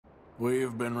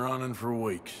We've been running for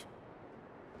weeks.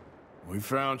 We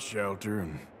found shelter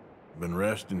and been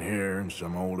resting here in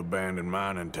some old abandoned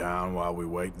mining town while we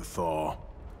wait the thaw.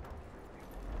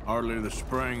 Hardly the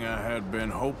spring I had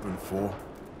been hoping for.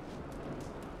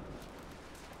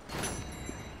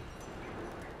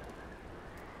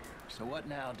 So what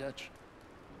now, Dutch?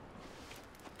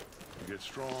 We get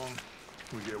strong,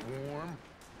 we get warm,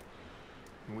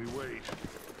 and we wait.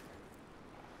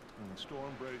 When the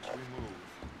storm breaks, we move.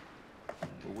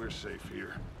 But we're safe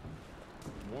here.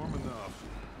 Warm enough.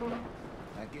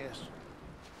 I guess.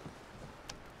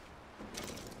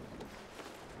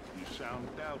 You sound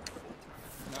doubtful.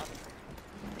 Not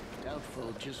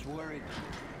doubtful, just worried.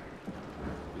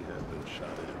 We have been shot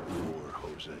at before,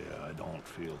 Hosea. I don't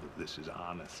feel that this is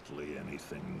honestly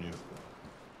anything new.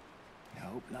 I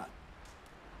hope not.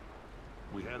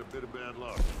 We had a bit of bad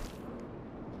luck.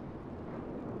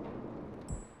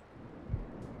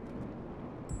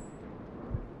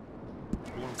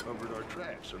 We uncovered our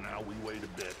tracks, so now we wait a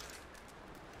bit.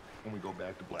 When we go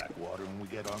back to Blackwater and we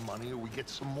get our money, or we get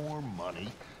some more money,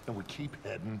 and we keep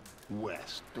heading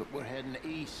west. But we're heading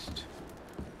east.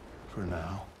 For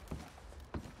now.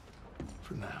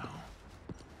 For now.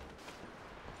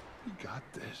 We got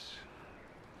this.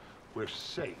 We're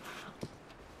safe.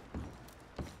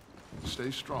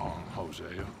 Stay strong,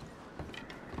 Hosea.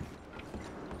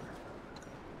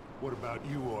 What about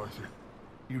you, Arthur?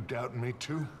 You doubting me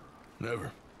too?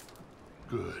 Never.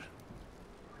 Good.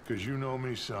 Because you know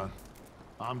me, son.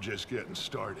 I'm just getting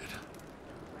started.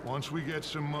 Once we get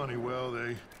some money, well,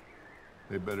 they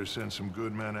better send some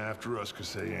good men after us,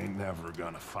 because they ain't never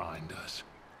gonna find us.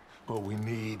 But we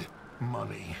need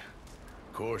money.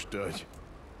 Of course, Dutch.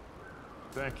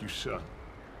 Thank you, son,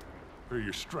 for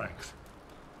your strength.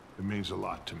 It means a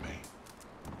lot to me.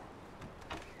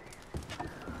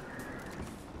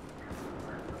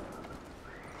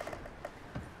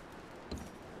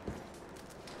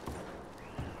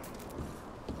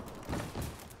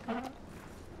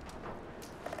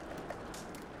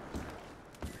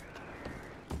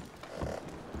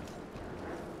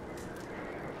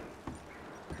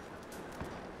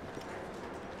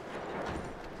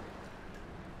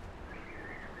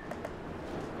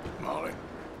 Molly.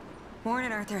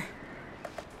 Morning, Arthur.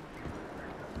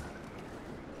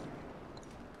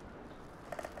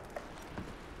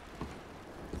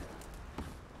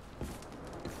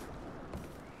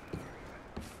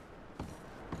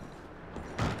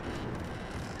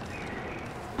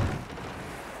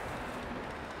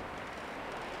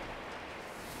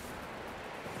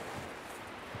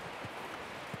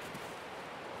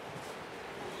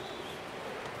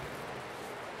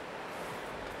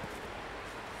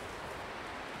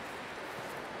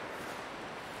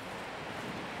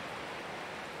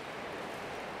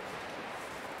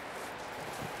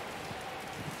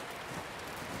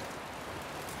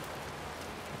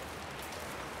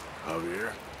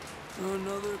 Javier.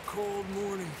 Another cold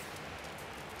morning.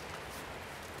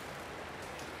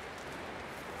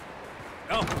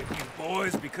 Up with you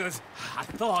boys because I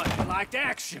thought you liked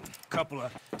action. Couple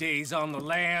of days on the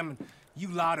lam, and you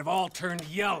lot have all turned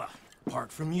yellow. Apart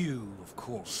from you, of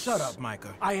course. Shut up,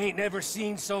 Micah. I ain't never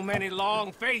seen so many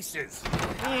long faces.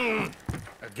 I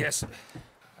guess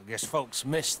folks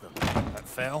miss them. That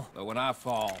fell. But when I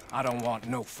fall, I don't want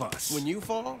no fuss. When you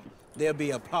fall, there'll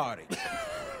be a party.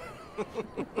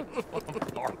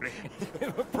 Party.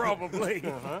 Probably.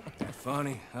 That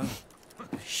funny, huh?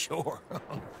 Sure.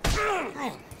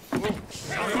 I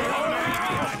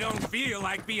don't feel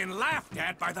like being laughed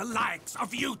at by the likes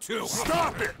of you two.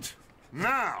 Stop it!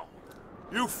 Now!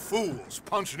 You fools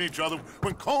punching each other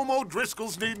when Como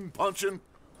Driscoll's needing punching.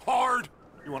 Hard!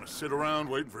 You want to sit around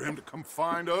waiting for him to come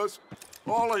find us?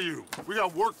 All of you, we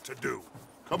got work to do.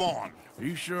 Come on. Are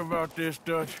you sure about this,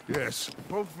 Dutch? Yes.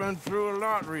 Folks been through a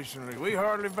lot recently. We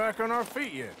hardly back on our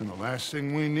feet yet. And the last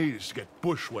thing we need is to get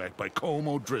bushwhacked by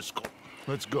Como Driscoll.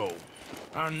 Let's go.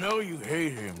 I know you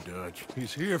hate him, Dutch.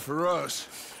 He's here for us.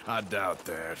 I doubt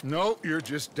that. No, you're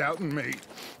just doubting me.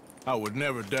 I would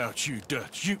never doubt you,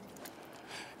 Dutch.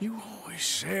 You always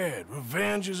said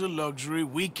revenge is a luxury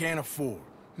we can't afford.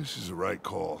 This is the right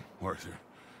call, Arthur.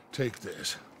 Take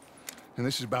this. And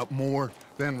this is about more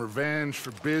than revenge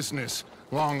for business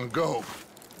long ago.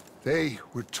 They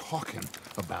were talking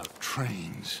about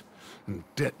trains and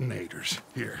detonators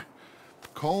here.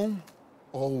 Colm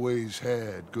always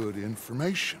had good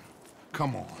information.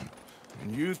 Come on.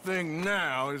 And you think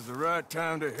now is the right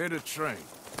time to hit a train?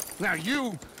 Now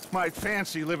you might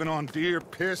fancy living on deer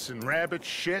piss and rabbit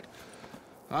shit.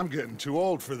 I'm getting too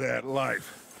old for that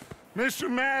life. Mr.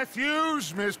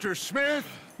 Matthews, Mr. Smith,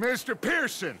 Mr.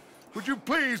 Pearson, would you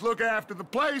please look after the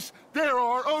place? There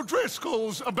are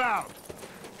O'Driscolls about.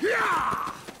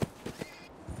 Yeah!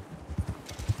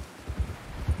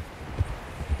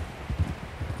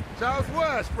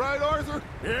 Southwest, right, Arthur?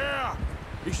 Yeah.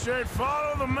 He said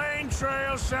follow the main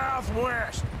trail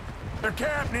southwest. They're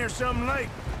camped near some lake.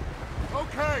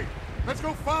 Okay, let's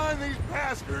go find these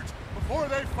bastards before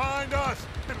they find us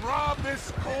and rob this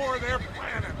store they're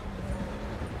planning.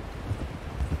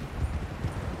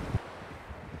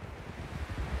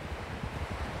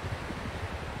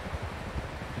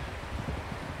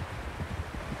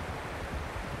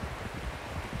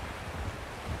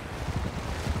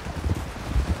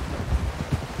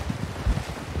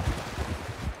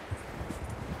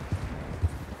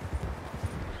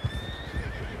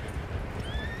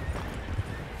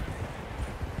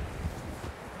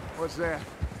 What's that?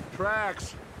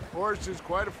 Tracks. Horses,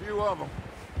 quite a few of them.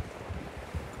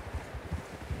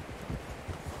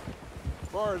 As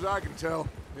far as I can tell,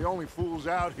 the only fools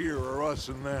out here are us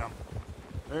and them.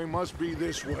 They must be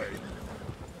this way.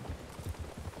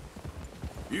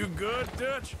 You good,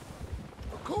 Dutch?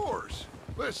 Of course.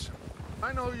 Listen,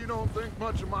 I know you don't think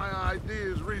much of my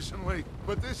ideas recently,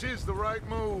 but this is the right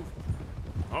move.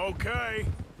 Okay.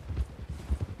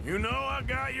 You know I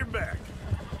got your back.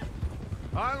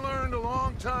 I learned a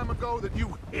long time ago that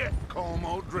you hit Colm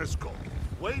O'Driscoll.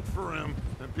 Wait for him,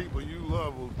 and people you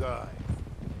love will die.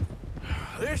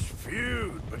 This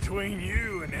feud between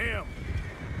you and him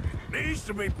needs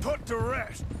to be put to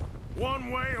rest,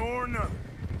 one way or another.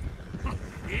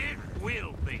 It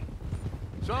will be.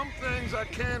 Some things I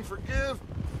can forgive,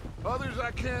 others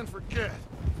I can forget.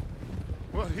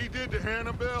 What he did to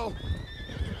Hannibal,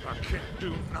 I can't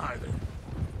do neither.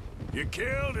 You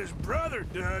killed his brother,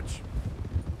 Dutch.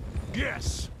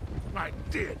 Yes, I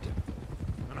did.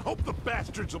 And I hope the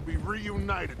bastards will be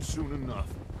reunited soon enough.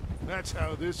 That's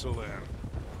how this'll end.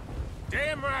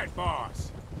 Damn right,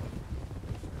 boss.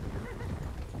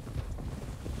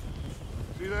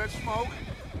 See that smoke?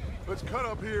 Let's cut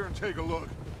up here and take a look.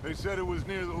 They said it was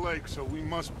near the lake, so we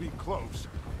must be close.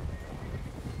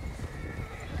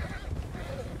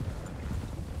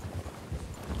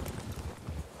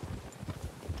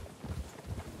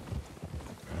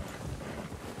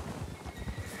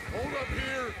 Hold up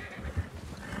here!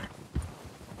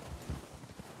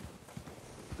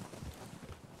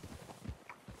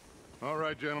 All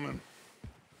right, gentlemen.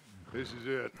 This is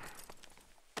it.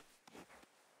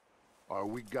 Are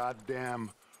we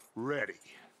goddamn ready?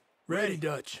 Ready,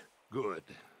 Dutch. Good.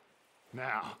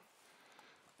 Now,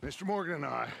 Mr. Morgan and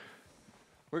I,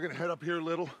 we're gonna head up here a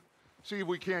little, see if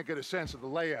we can't get a sense of the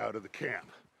layout of the camp.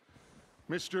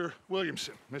 Mr.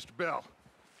 Williamson, Mr. Bell,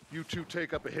 you two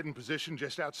take up a hidden position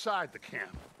just outside the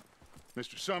camp.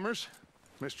 Mr. Summers,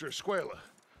 Mr. Escuela,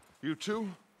 you two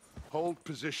hold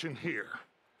position here.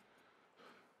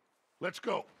 Let's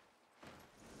go.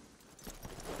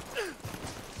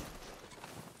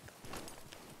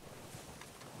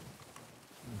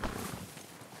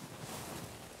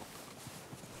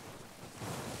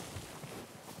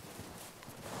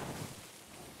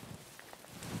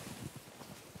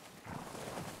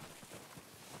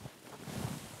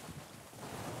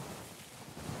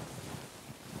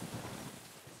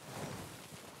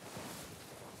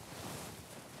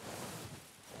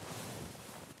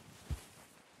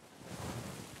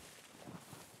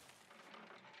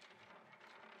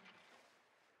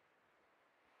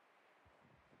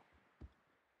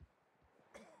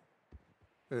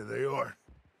 There they are.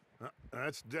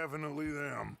 That's definitely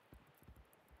them.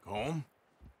 Home?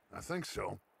 I think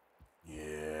so.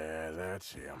 Yeah,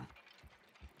 that's him.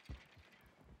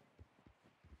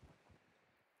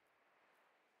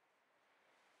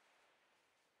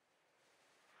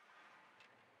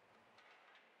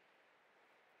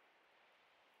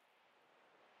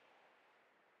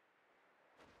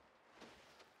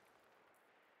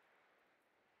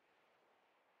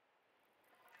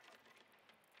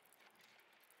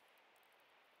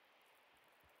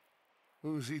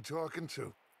 Who's he talking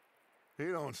to? He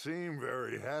don't seem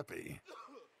very happy.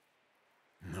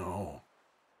 No.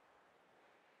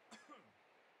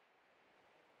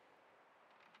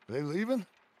 They leaving?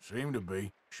 Seem to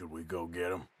be. Should we go get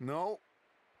them? No.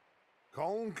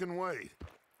 Colm can wait.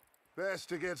 Best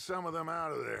to get some of them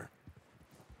out of there.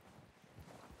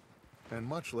 And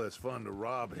much less fun to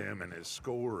rob him and his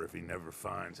score if he never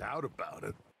finds out about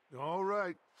it. All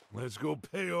right, let's go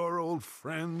pay our old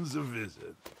friends a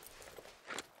visit.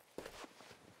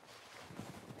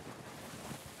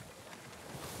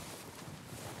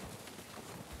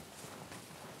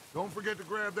 Don't forget to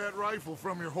grab that rifle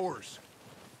from your horse.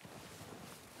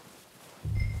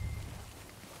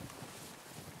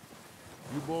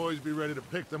 You boys be ready to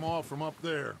pick them off from up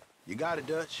there. You got it,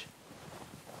 Dutch.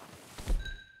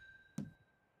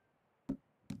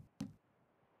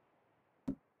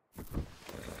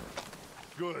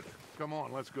 Good. Come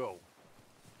on, let's go.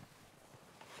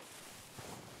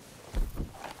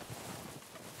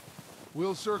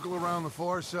 We'll circle around the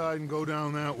far side and go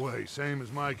down that way, same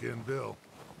as Micah and Bill.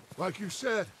 Like you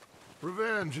said,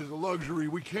 revenge is a luxury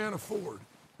we can't afford.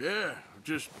 Yeah,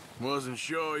 just wasn't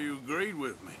sure you agreed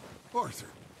with me. Arthur.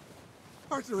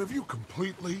 Arthur, have you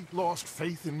completely lost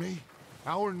faith in me?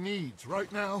 Our needs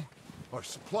right now are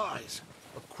supplies,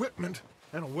 equipment,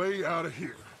 and a way out of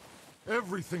here.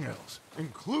 Everything else,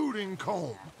 including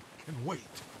Colm, can wait.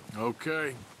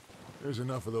 Okay. There's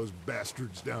enough of those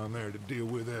bastards down there to deal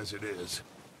with as it is.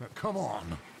 Now, come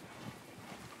on.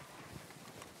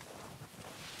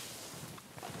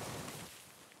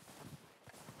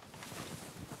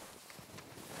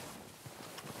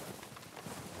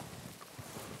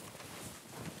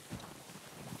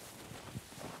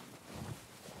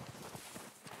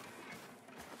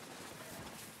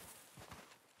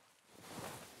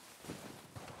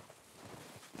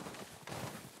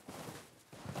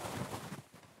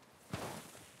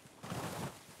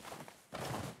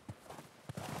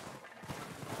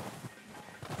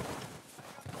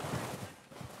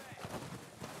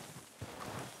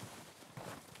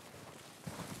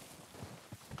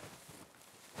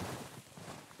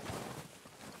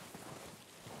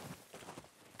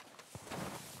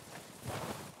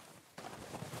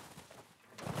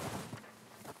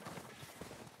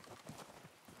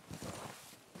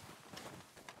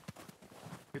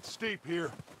 It's steep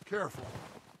here. Careful.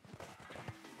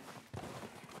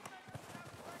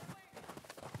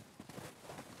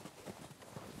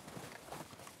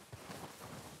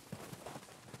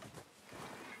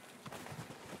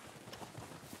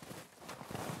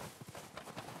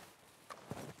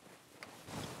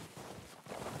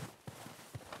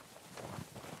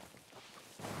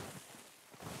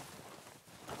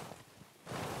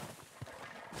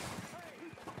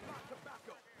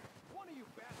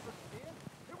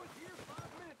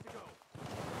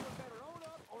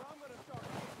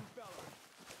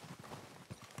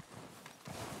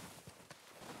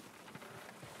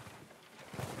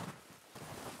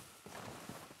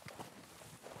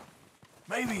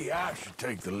 Maybe I should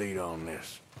take the lead on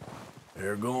this.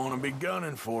 They're going to be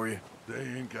gunning for you. They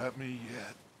ain't got me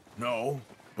yet. No,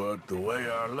 but the way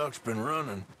our luck's been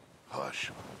running...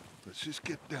 Hush. Let's just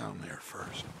get down there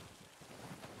first.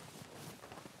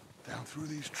 Down through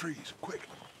these trees, quick.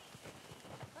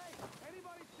 Hey,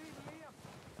 anybody see Liam?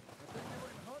 I think they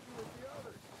went hunting with the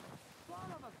others.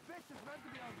 Son of a bitch is meant to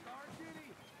be on guard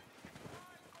duty.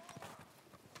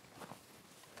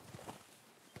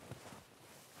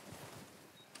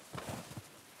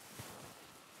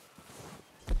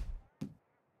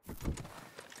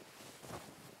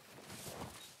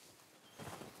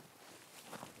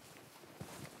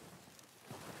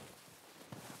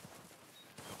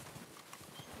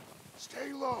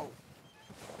 Stay low.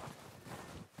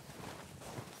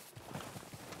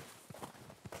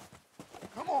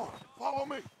 Come on, follow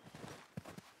me.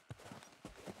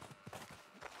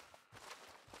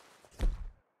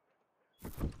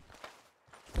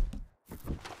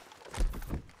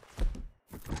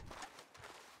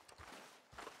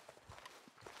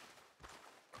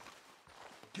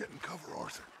 Get in cover,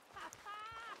 Arthur.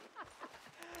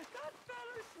 That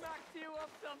fella smacked you up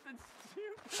something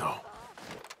stupid. So,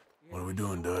 what are we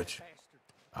doing, Dutch?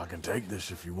 I can take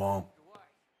this if you want.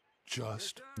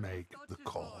 Just make the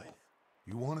call.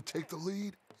 You want to take the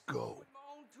lead? Go.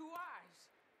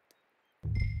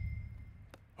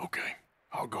 Okay,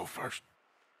 I'll go first.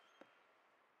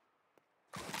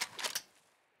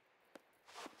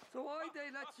 So why'd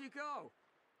they let you go?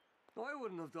 I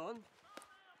wouldn't have done.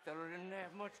 Fella didn't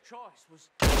have much choice. Was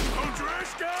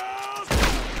O'Driscolls!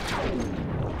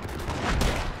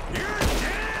 You're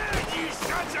dead, you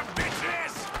sons of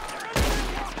bitches!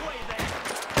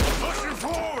 Pushing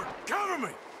forward! Cover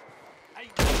me!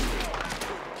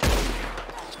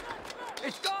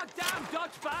 It's goddamn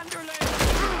Dutch Vanderlyn!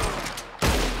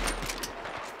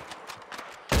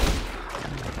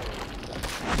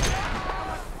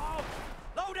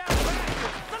 low down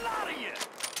bastards, the lot of you!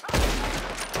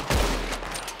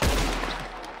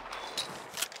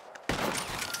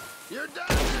 You're done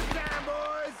this time,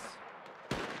 boys!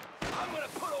 I'm gonna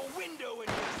put a window in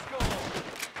your skull.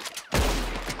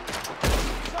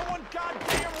 Someone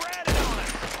goddamn ratted on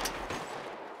us.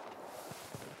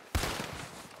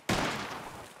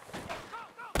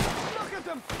 Look at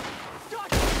them!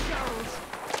 Dutch girls!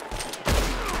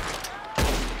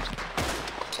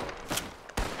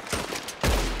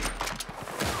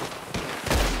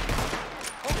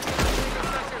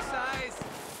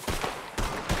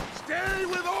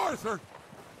 Arthur!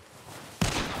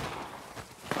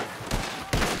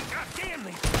 God damn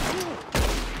me!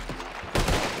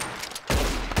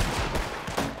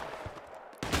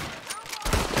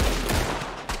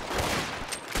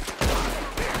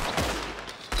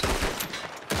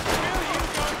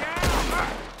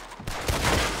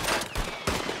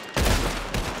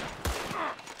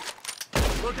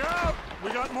 Look out!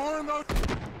 We got more in those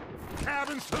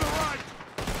cabins to the right!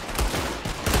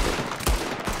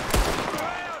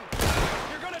 Around!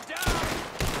 You're gonna die!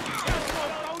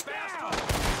 Go down!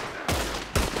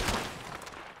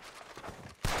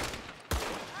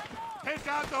 Take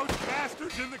out those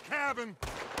bastards in the cabin!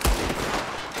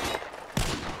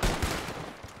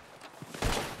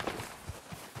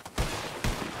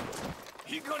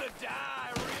 You're gonna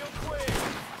die real quick!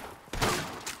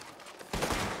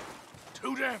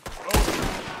 Too damn close.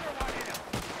 Another one in him!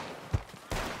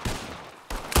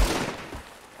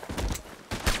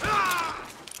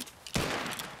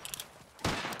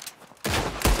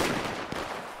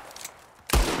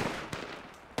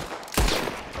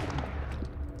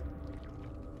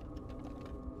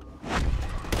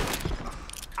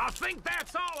 I think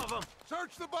that's all of them!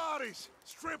 Search the bodies!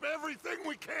 Strip everything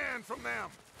we can from them!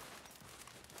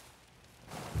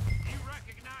 You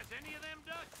recognize any of them,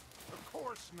 Dutch? Of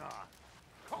course not.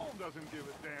 Colm doesn't give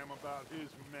a damn about his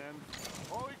men.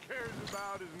 All he cares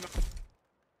about is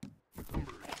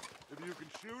numbers. If you can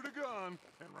shoot a gun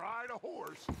and ride a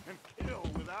horse and kill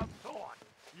without thought,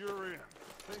 you're in.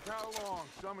 Think how long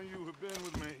some of you have been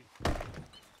with me.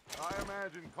 I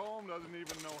imagine Colm doesn't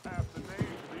even know half the names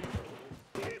of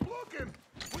these. Keep looking!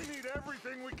 We need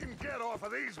everything we can get off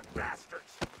of these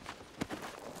bastards!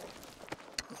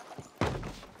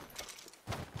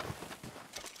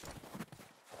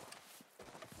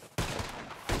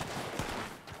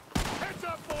 Heads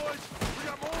up, boys! We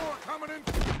got more coming in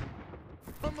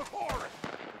from the forest!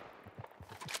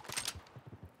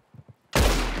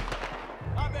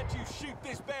 I bet you shoot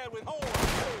this bad with horns, too.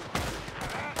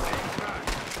 That ain't right.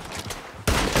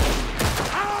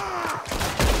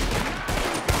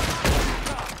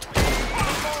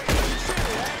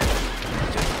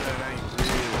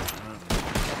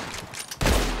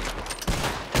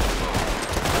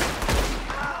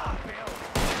 That ain't real.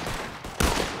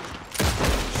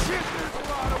 Shit, there's a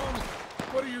lot of them!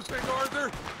 What do you think, Arthur?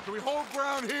 Do we hold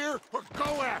ground here or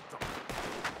go at them?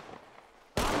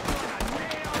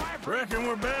 Reckon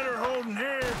we're better holding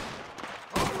here.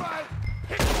 All right,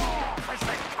 hit them off as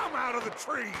they come out of the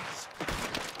trees!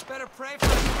 Better pray for a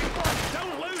quick one.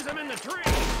 Don't lose them in the tree!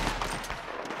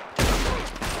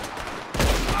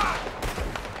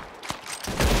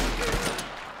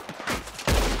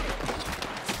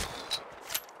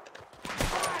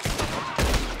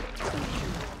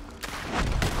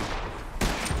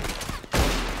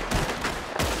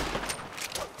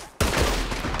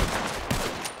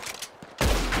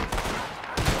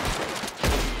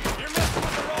 You're messing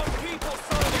with the wrong people,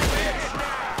 son of a bitch!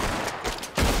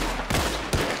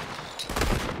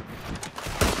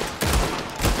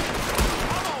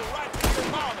 I'm gonna write to your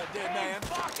mama, dead man.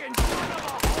 Fucking son of a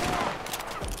whore!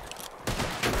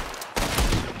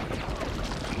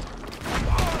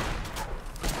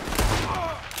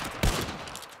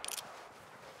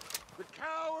 The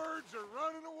cowards are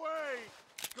running away!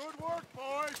 Good work,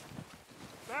 boys!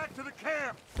 Back to the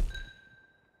camp!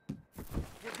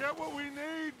 We'll get what we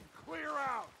need and clear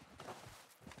out!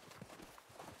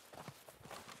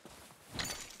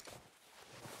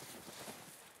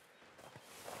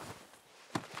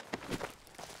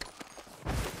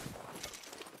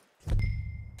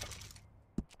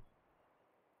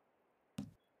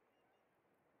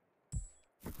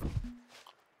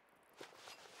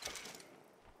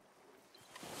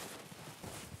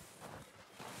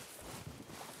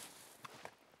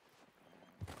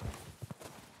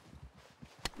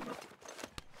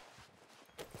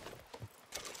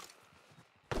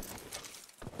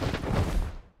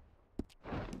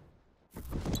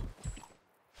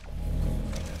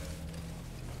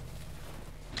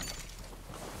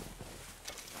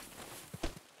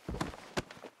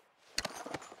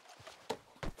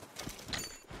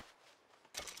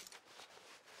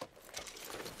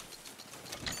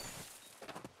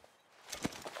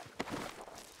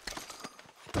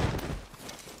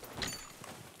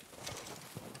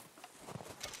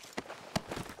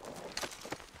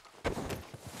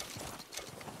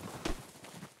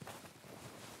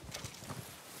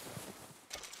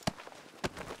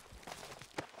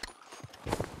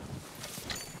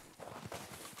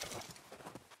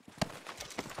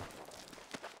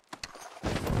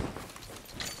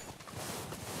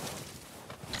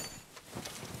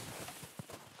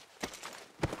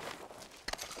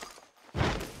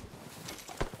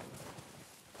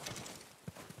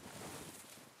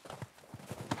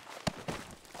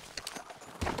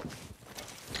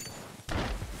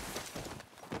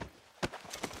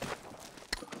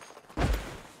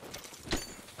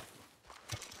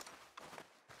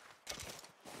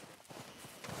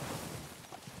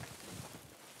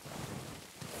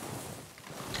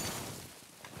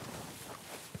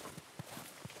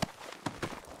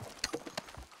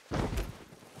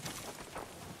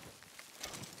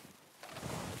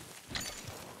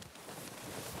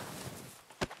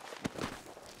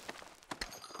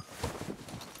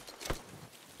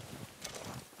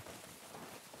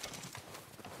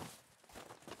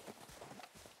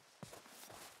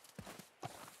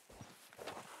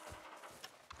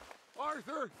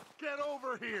 Arthur, get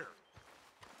over here.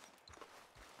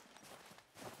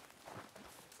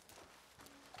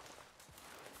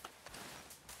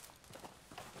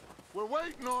 We're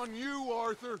waiting on you,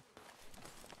 Arthur.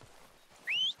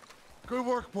 Good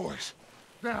work, boys.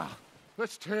 Now,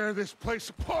 let's tear this place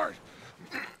apart.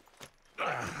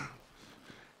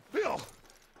 Bill,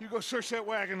 you go search that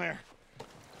wagon there.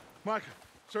 Micah,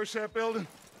 search that building.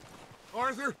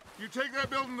 Arthur, you take that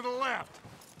building to the left.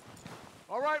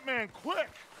 All right, man, quick.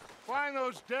 Find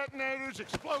those detonators,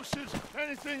 explosives,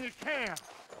 anything you can.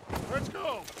 Let's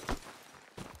go.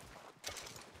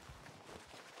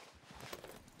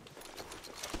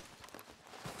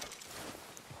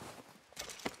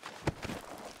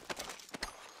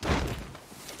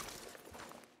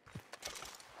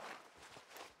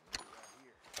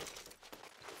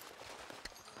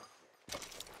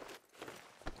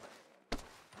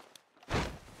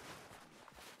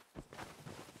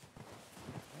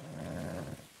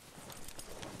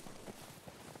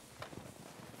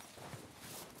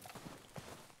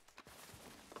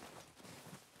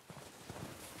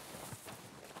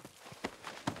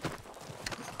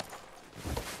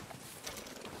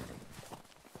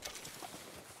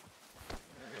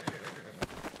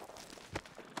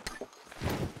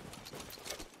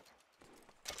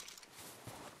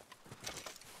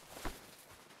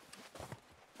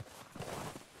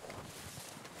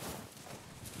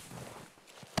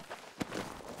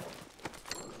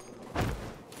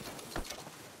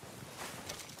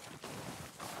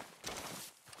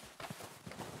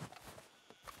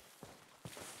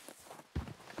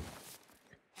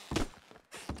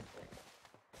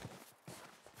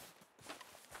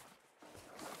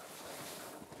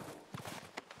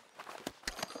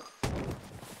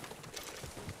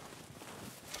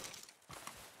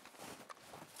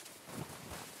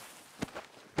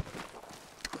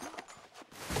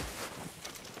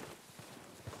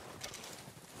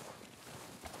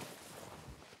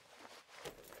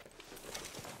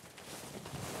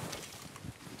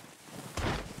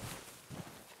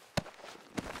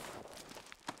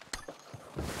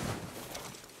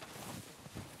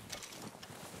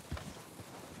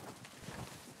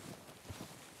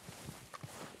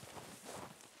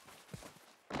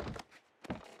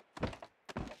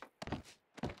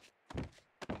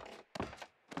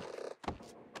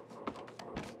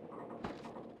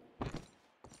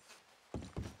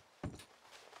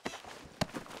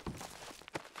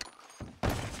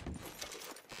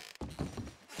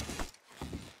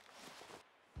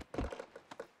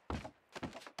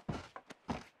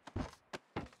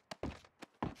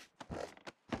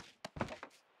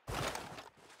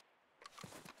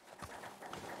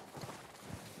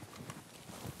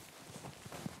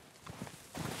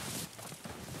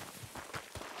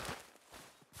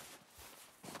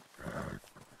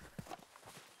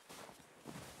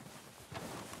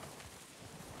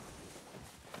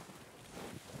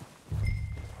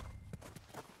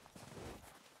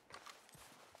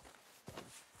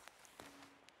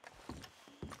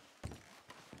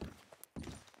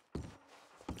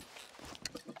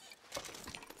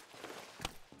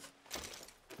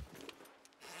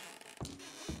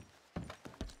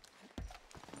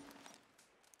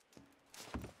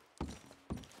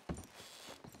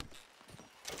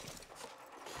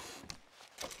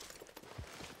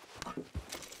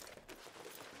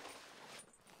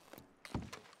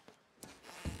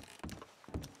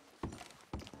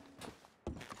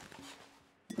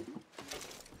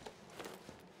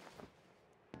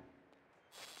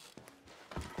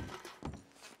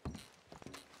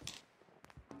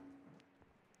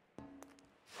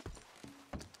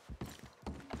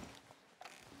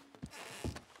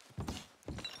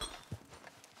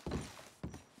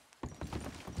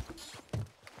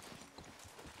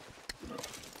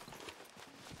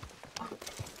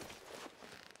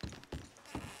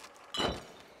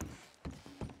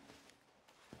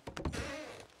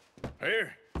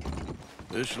 Here.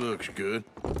 This looks good.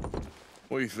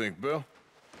 What do you think, Bill?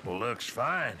 Well, looks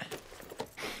fine.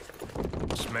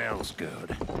 Smells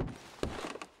good.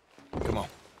 Come on.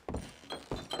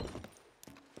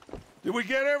 Did we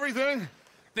get everything?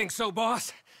 Think so,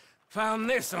 boss? Found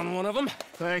this on one of them.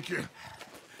 Thank you.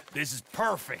 This is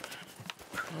perfect.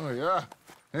 Oh, yeah?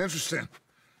 Interesting.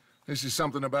 This is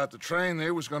something about the train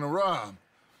they was gonna rob.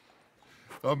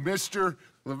 Of Mr.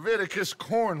 Leviticus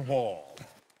Cornwall.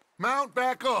 Mount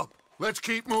back up. Let's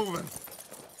keep moving.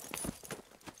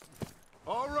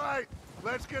 All right,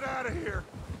 let's get out of here.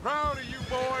 Proud of you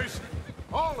boys.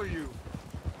 All of you.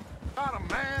 Not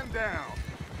a man down.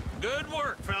 Good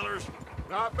work, fellers.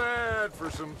 Not bad for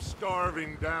some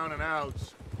starving down and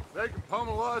outs. They can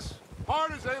pummel us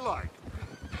hard as they like.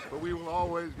 but we will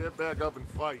always get back up and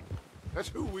fight. That's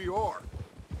who we are.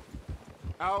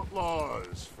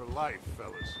 Outlaws for life,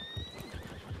 fellas.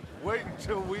 Wait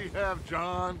until we have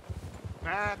John,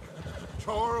 Mac,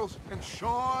 Charles, and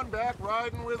Sean back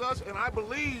riding with us, and I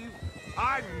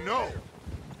know,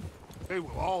 they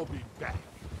will all be back.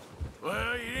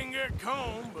 Well, you didn't get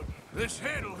Combe, but this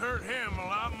hit'll hurt him a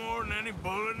lot more than any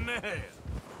bullet in the head.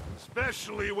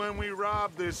 Especially when we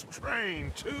rob this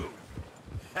train, too.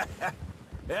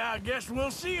 Yeah, I guess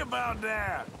we'll see about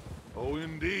that. Oh,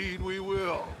 indeed we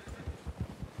will.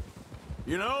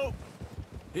 You know,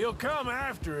 he'll come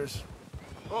after us.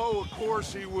 Oh, of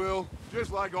course he will,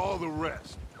 just like all the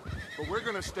rest. But we're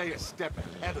gonna stay a step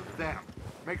ahead of them.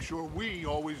 Make sure we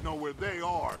always know where they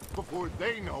are before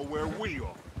they know where we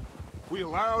are. We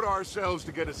allowed ourselves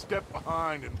to get a step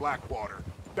behind in Blackwater.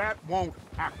 That won't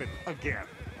happen again.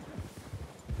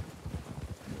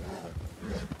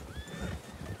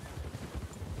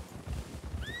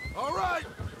 All right,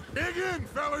 dig in,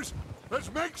 fellas.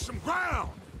 Let's make some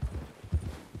ground.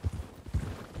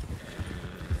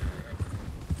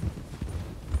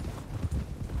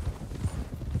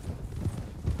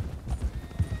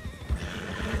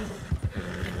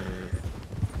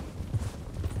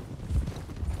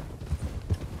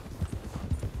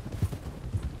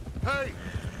 Hey,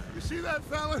 you see that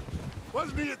fella?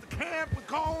 Wasn't he at the camp with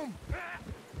Combe?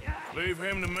 Leave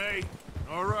him to me.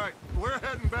 All right, we're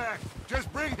heading back.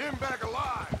 Just bring him back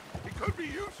alive. He could be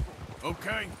useful.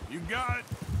 Okay, you got it.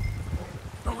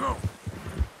 Go, go.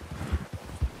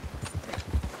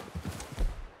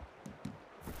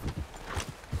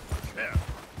 Yeah.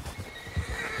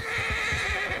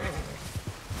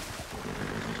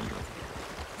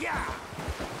 Yeah.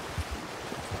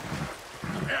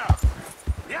 Yeah.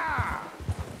 Yeah.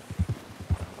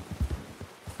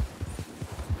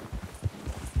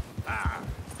 Ah.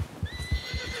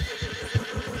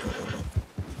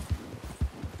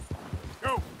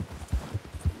 Go.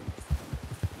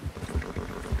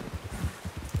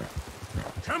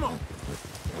 Come on.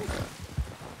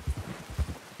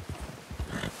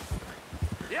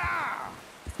 Yeah.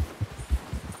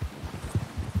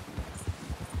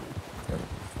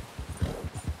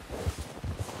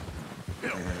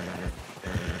 Bill.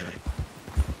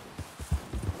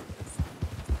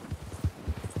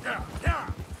 Yeah,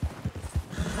 yeah.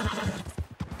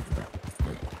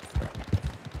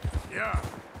 Yeah.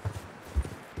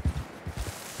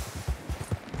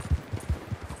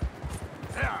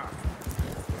 Yeah.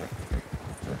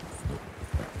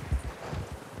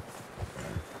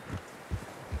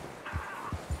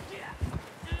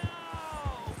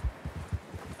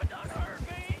 Don't hurt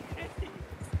me!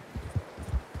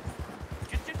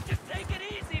 Just take it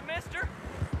easy, mister!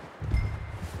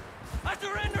 I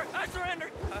surrender! I surrender!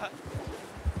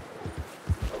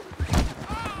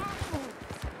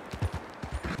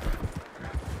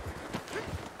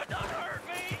 Don't hurt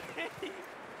me!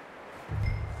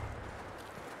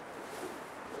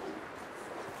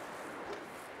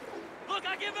 Look,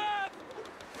 I give up!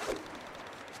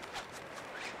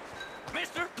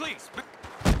 Mister, please!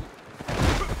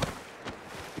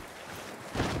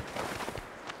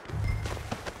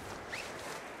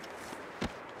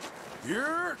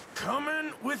 You're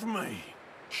coming with me.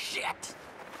 Shit!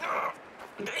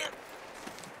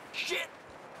 Shit!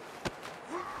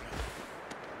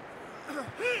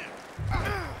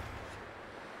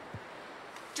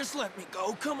 Just let me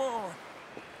go, come on!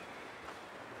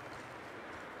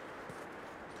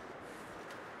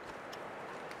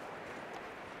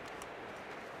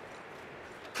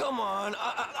 Come on,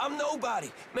 I'm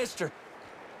nobody, mister.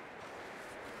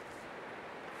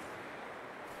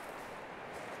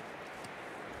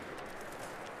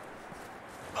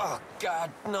 Oh,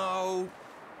 God, no.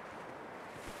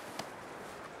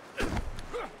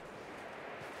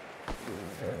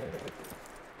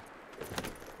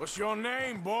 What's your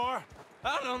name, boy?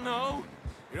 I don't know.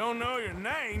 You don't know your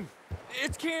name?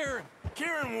 It's Kieran.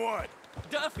 Kieran what?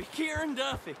 Duffy, Kieran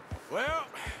Duffy. Well,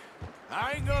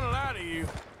 I ain't gonna lie to you.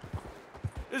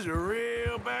 This is a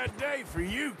real bad day for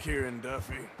you, Kieran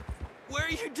Duffy. Where are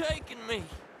you taking me?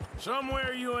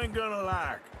 Somewhere you ain't gonna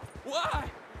like. Why?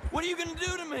 What are you gonna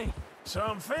do to me?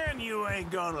 Something you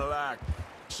ain't gonna like.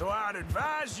 So I'd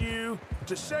advise you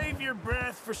to save your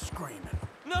breath for screaming.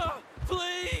 No,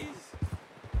 please!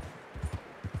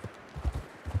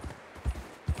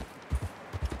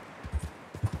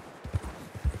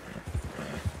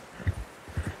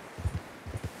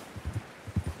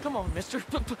 Come on, mister,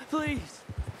 please.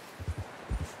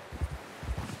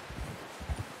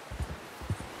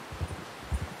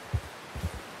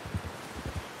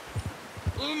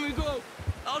 Let me go.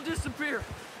 I'll disappear.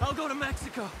 I'll go to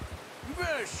Mexico. You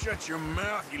better shut your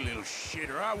mouth, you little shit,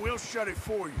 or I will shut it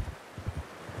for you.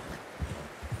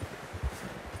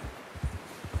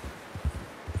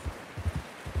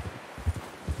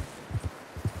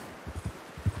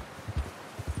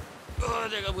 Oh, I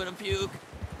think I'm gonna puke.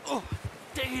 Oh,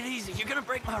 take it easy. You're gonna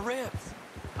break my ribs.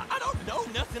 I don't know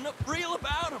nothing real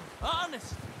about them,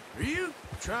 honest. Are you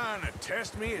trying to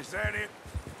test me? Is that it?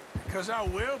 Because I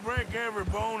will break every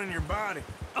bone in your body.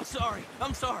 I'm sorry.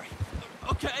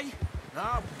 Okay?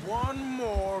 Not one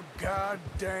more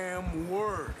goddamn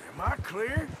word. Am I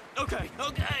clear?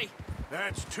 Okay.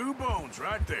 That's 2 bones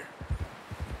right there.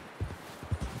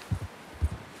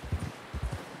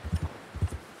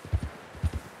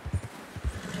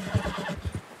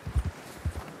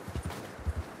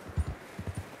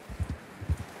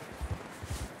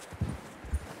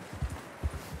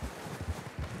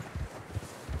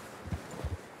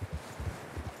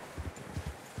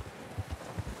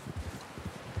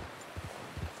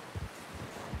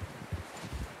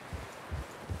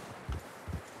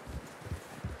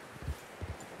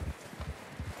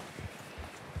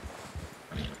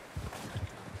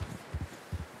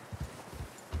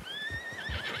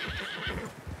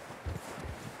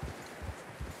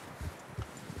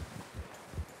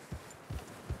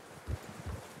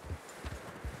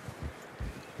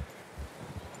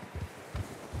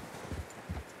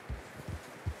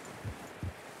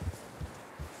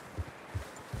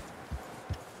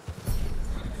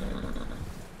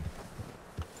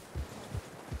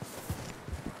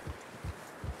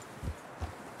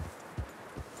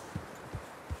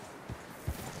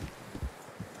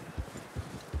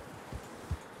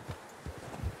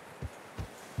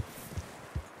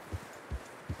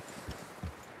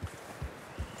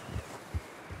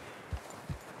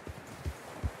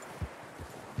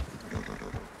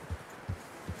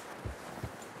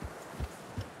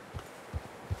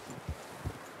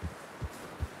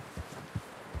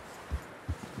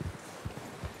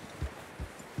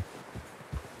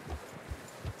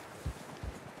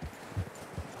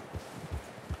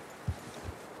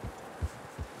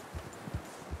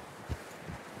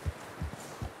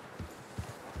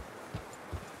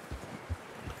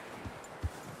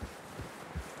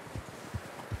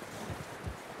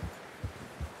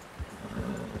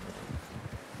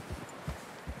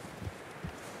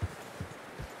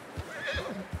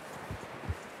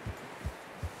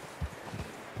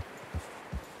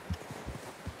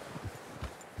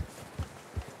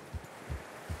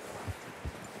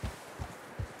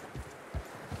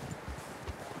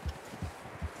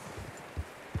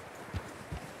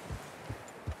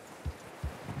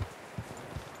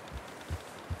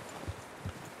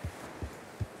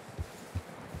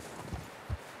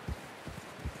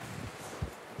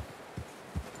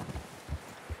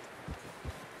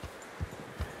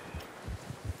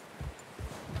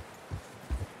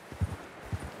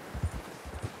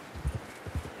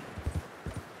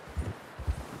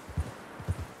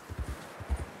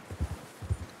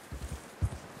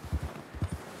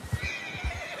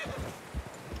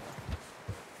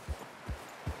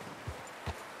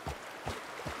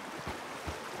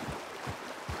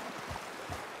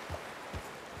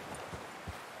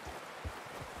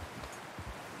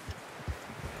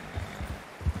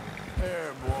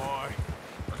 There, boy.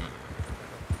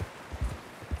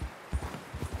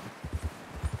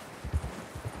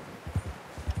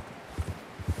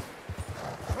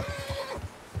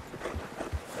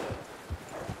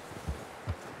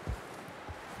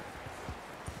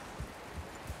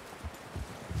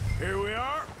 Here we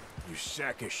are, you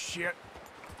sack of shit.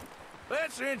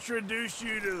 Let's introduce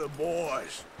you to the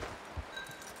boys.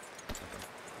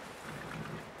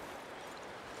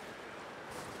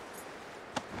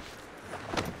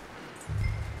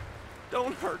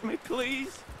 Don't hurt me,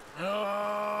 please.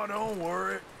 Oh, don't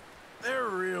worry. They're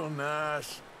real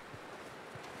nice.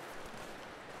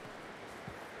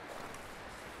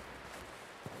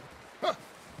 Huh.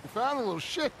 You found a little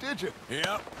shit, did you?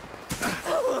 Yep.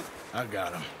 I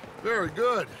got him. Very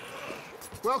good.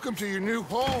 Welcome to your new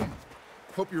home.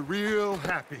 Hope you're real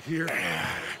happy here.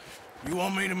 You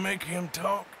want me to make him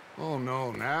talk? Oh,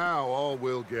 no, now all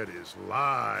we'll get is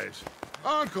lies.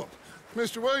 Uncle,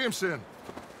 Mr. Williamson,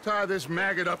 tie this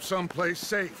maggot up someplace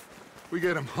safe. We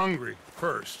get him hungry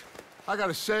first. I got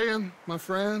a saying, my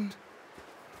friend.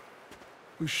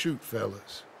 We shoot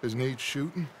fellas as need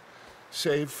shooting,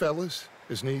 save fellas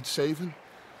as need saving,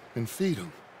 and feed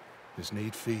 'em as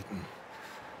need feeding.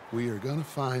 We are gonna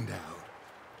find out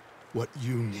what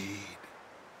you need.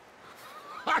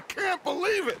 I can't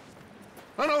believe it!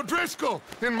 An O'Driscoll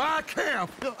in my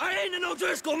camp! I ain't an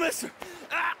O'Driscoll, mister!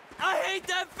 I hate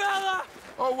that fella!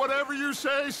 Oh, whatever you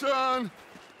say, son.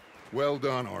 Well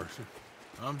done, Arthur.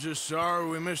 I'm just sorry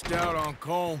we missed out on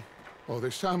Colm. Oh,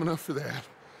 there's time enough for that.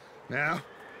 Now,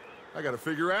 I gotta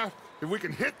figure out if we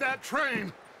can hit that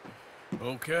train.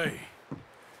 Okay.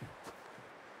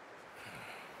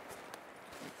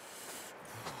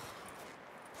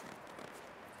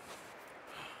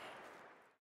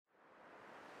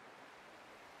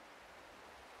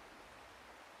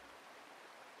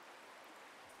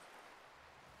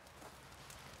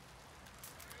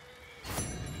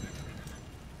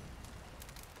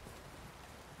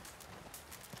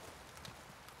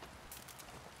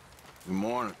 Good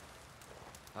morning.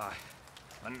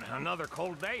 Another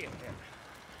cold day ahead.